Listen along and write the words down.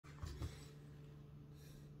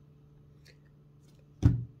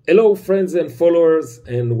Hello friends and followers,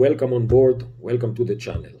 and welcome on board, welcome to the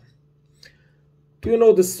channel. Do you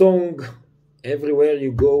know the song "Everywhere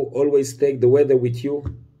You Go, Always Take the Weather with You"?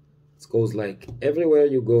 It goes like, everywhere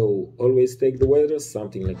you go, always take the weather,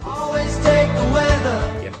 something like this. Always take the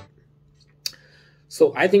weather. Yeah.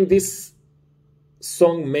 So I think this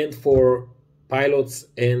song meant for pilots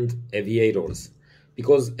and aviators,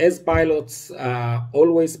 because as pilots,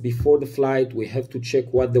 always before the flight we have to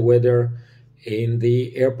check what the weather in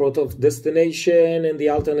the airport of destination and the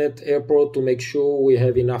alternate airport to make sure we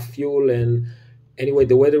have enough fuel. And anyway,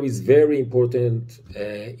 the weather is very important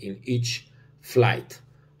in each flight.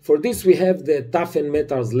 For this we have the TAF and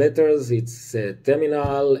METARs letters. It's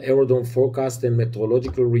terminal, aerodrome forecast and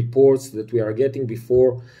meteorological reports that we are getting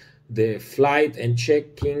before the flight and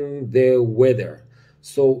checking the weather.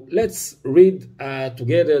 So let's read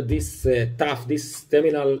together this TAF, this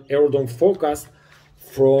terminal aerodrome forecast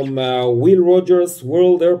from Will Rogers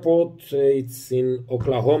World Airport. It's in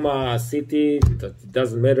Oklahoma City. It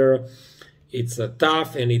doesn't matter. It's a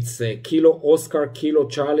TAF and it's a Kilo Oscar Kilo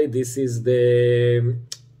Charlie. This is the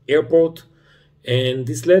airport, and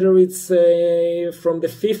this letter is from the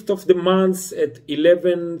 5th of the month at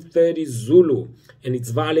 11:30 Zulu, and it's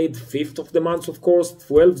valid 5th of the month, of course,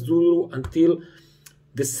 12 Zulu until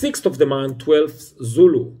the 6th of the month, 12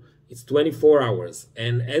 Zulu. It's 24 hours.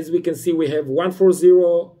 And as we can see, we have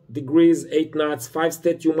 140 degrees, 8 knots, 5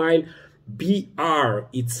 statute mile. BR,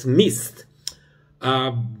 it's missed.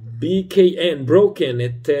 BKN, broken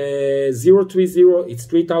at 030, it's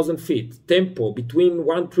 3,000 feet. Tempo, between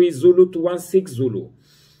 13 Zulu to 16 Zulu.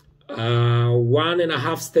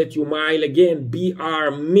 1.5 statute mile, again,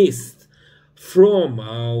 BR, missed. From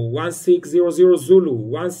 1600 Zulu,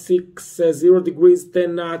 160 degrees,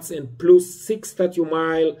 10 knots, and plus 6 statute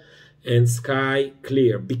mile, and sky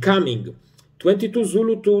clear. Becoming 22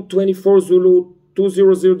 Zulu to 24 Zulu,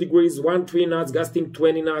 200 degrees, 13 knots, gusting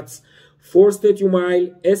 20 knots, 4 statute mile,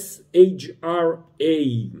 SHRA.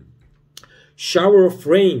 Shower of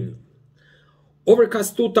rain.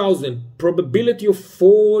 Overcast 2000, probability of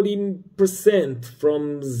 14%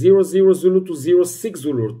 from 00 Zulu to 06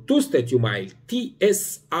 Zulu, 2 statute mile,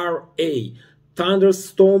 TSRA,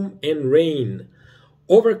 thunderstorm and rain.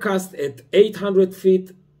 Overcast at 800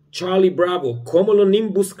 feet, Charlie Bravo,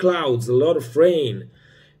 cumulonimbus clouds, a lot of rain.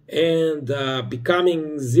 And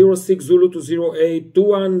becoming 06 Zulu to 08,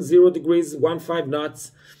 210 degrees, 15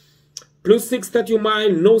 knots, plus 6 statute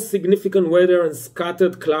mile, no significant weather, and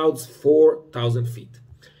scattered clouds 4,000 feet.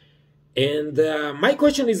 And my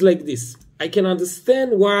question is like this. I can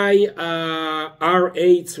understand why RA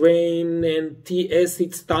it's rain, and TS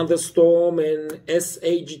it's thunderstorm, and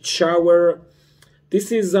SH it's shower.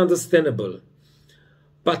 This is understandable.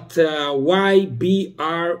 But why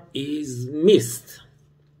BR is missed?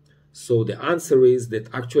 So the answer is that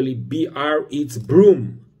actually BR it's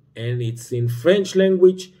broom, and it's in French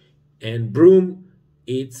language, and broom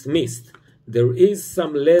it's missed. There is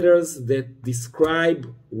some letters that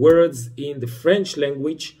describe words in the French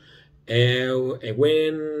language.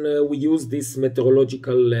 When we use these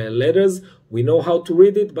meteorological letters, we know how to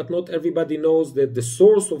read it, but not everybody knows that the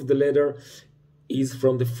source of the letter is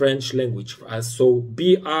from the French language. So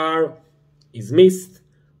BR is missed,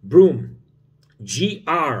 broom.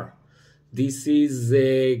 GR, this is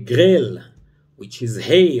grêle, which is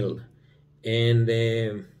hail, and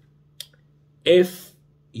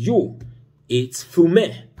FU, it's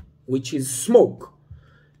fumée, which is smoke.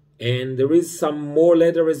 And there is some more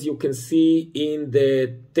letters, as you can see in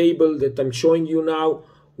the table that I'm showing you now,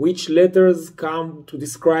 which letters come to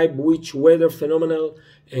describe which weather phenomenon,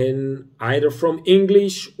 and either from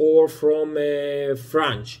English or from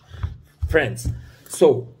French.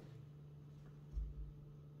 So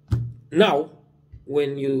now,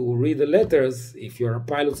 when you read the letters, if you're a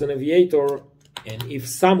pilot and aviator, and if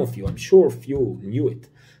some of you, I'm sure a few knew it,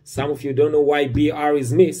 some of you don't know why BR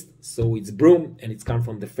is missed, so it's broom, and it's come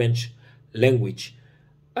from the French language.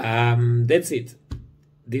 That's it.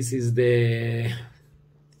 This is the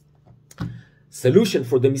solution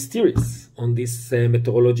for the mysterious on this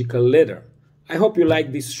meteorological letter. I hope you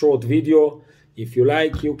like this short video. If you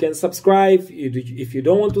like, you can subscribe. If you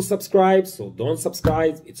don't want to subscribe, so don't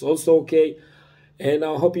subscribe. It's also okay. And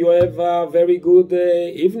I hope you have a very good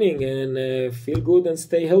evening, and feel good and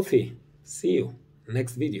stay healthy. See you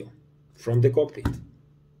next video from the cockpit.